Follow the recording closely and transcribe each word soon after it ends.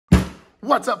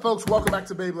What's up, folks? Welcome back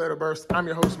to Beyblade Burst. I'm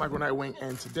your host, Michael Nightwing,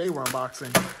 and today we're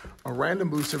unboxing a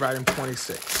random booster of item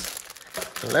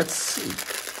 26. Let's see.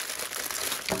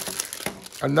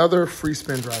 Another free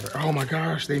spin driver. Oh my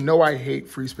gosh, they know I hate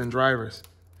free spin drivers.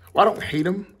 Well, I don't hate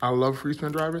them. I love free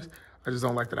spin drivers. I just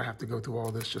don't like that I have to go through all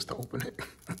this just to open it.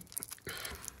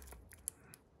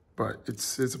 But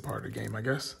it's a part of the game, I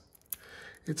guess.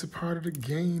 It's a part of the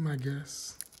game, I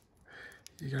guess.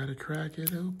 You gotta crack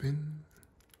it open.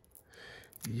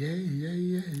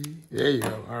 Yay. There you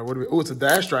go. All right, what do we, oh, it's a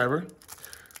dash driver.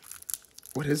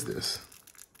 What is this?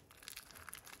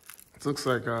 It looks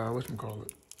like,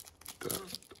 whatchamacallit?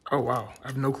 Oh, wow. I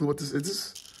have no clue what this is.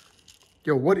 This?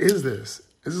 Yo, what is this?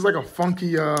 This is like a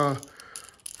funky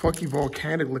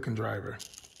volcanic looking driver.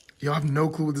 Yo, I have no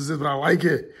clue what this is, but I like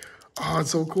it. Oh, it's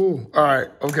so cool. All right,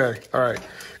 okay, all right.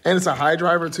 And it's a high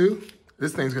driver too.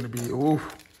 This thing's gonna be, ooh.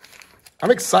 I'm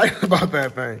excited about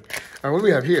that thing. All right, what do we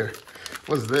have here?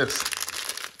 What is this?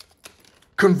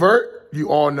 Convert. You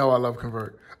all know I love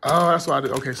Convert. Oh, that's why I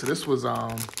did. Okay, so this was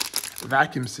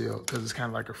vacuum sealed because it's kind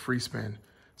of like a free spin,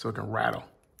 so it can rattle.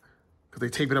 Because they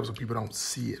tape it up so people don't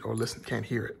see it or listen, can't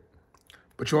hear it.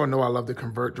 But you all know I love the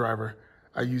Convert driver.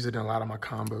 I use it in a lot of my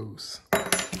combos.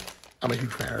 I'm a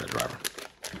huge fan of that driver.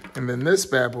 And then this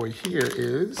bad boy here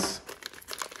is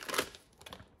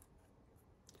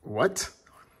what?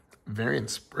 Variant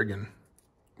Spriggan.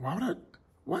 Why would I?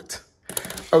 What?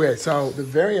 Okay, so the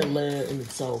variant layer in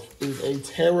itself is a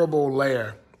terrible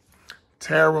layer.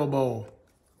 Terrible.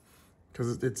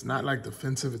 Because it's not like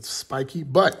defensive, it's spiky,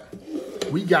 but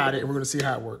we got it and we're gonna see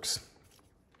how it works.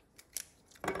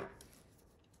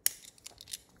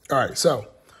 All right, so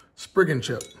Spriggan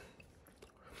chip,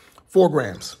 4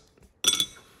 grams.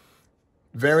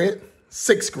 Variant,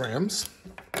 6 grams.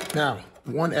 Now,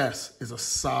 1S is a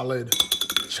solid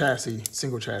chassis,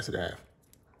 single chassis to have.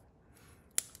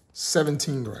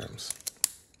 17 grams.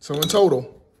 So in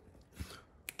total,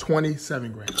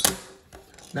 27 grams.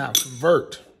 Now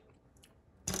Convert,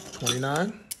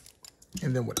 29,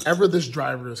 and then whatever this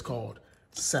driver is called,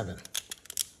 7.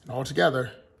 And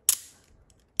altogether,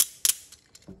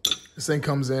 this thing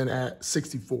comes in at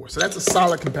 64. So that's a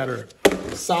solid competitor.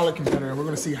 Solid competitor. And we're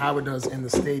going to see how it does in the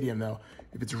stadium, though,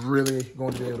 if it's really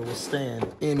going to be able to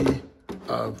withstand any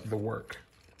of the work.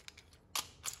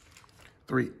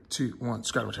 3, 2, 1,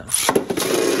 subscribe to my channel.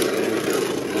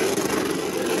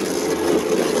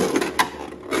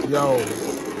 Yo.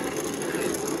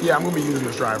 Yeah, I'm going to be using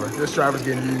this driver. This driver's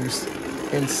getting used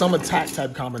in some attack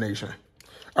type combination.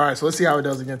 All right, so let's see how it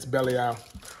does against Belial,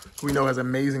 who we know has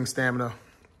amazing stamina.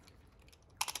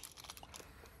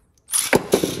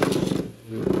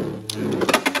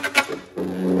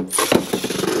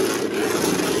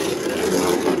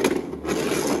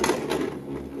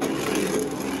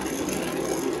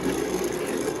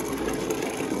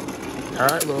 All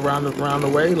right, a little round the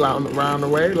way, round the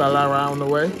way, round the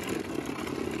way.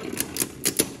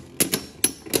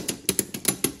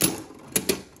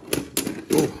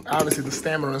 Ooh, obviously the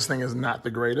stamina on this thing is not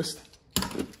the greatest.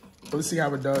 But let's see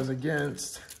how it does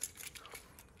against,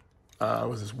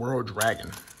 what's this, World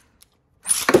Dragon.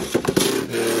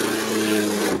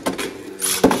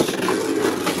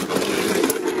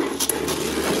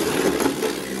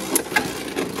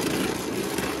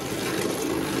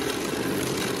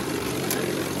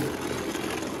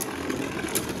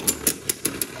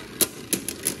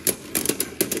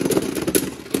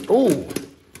 Ooh,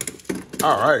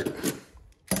 all right.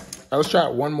 Now let's try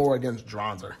one more against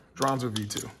Dronzer. Dronzer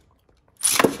V2.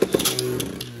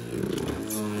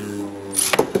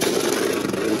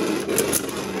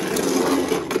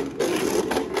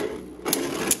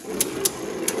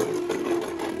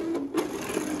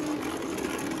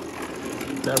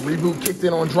 That reboot kicked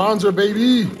in on Dronzer,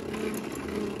 baby.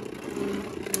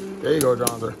 There you go,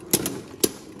 Dronzer.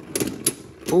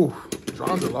 Ooh,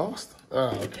 Dronzer lost?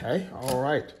 Okay, all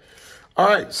right. All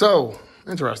right, so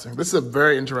interesting. This is a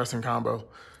very interesting combo.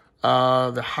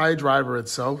 The high driver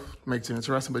itself makes it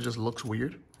interesting, but it just looks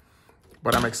weird.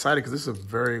 But I'm excited because this is a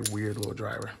very weird little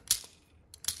driver.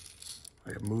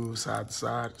 Like it moves side to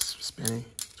side, it's spinny.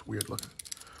 It's weird looking.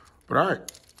 But all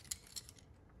right.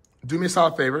 Do me a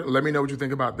solid favor. Let me know what you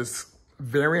think about this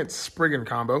variant Spriggan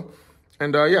combo.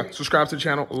 And yeah, subscribe to the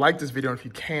channel. Like this video. And if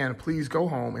you can, please go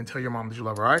home and tell your mom that you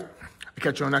love her, all right? I'll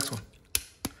catch you on the next one.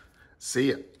 See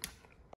ya.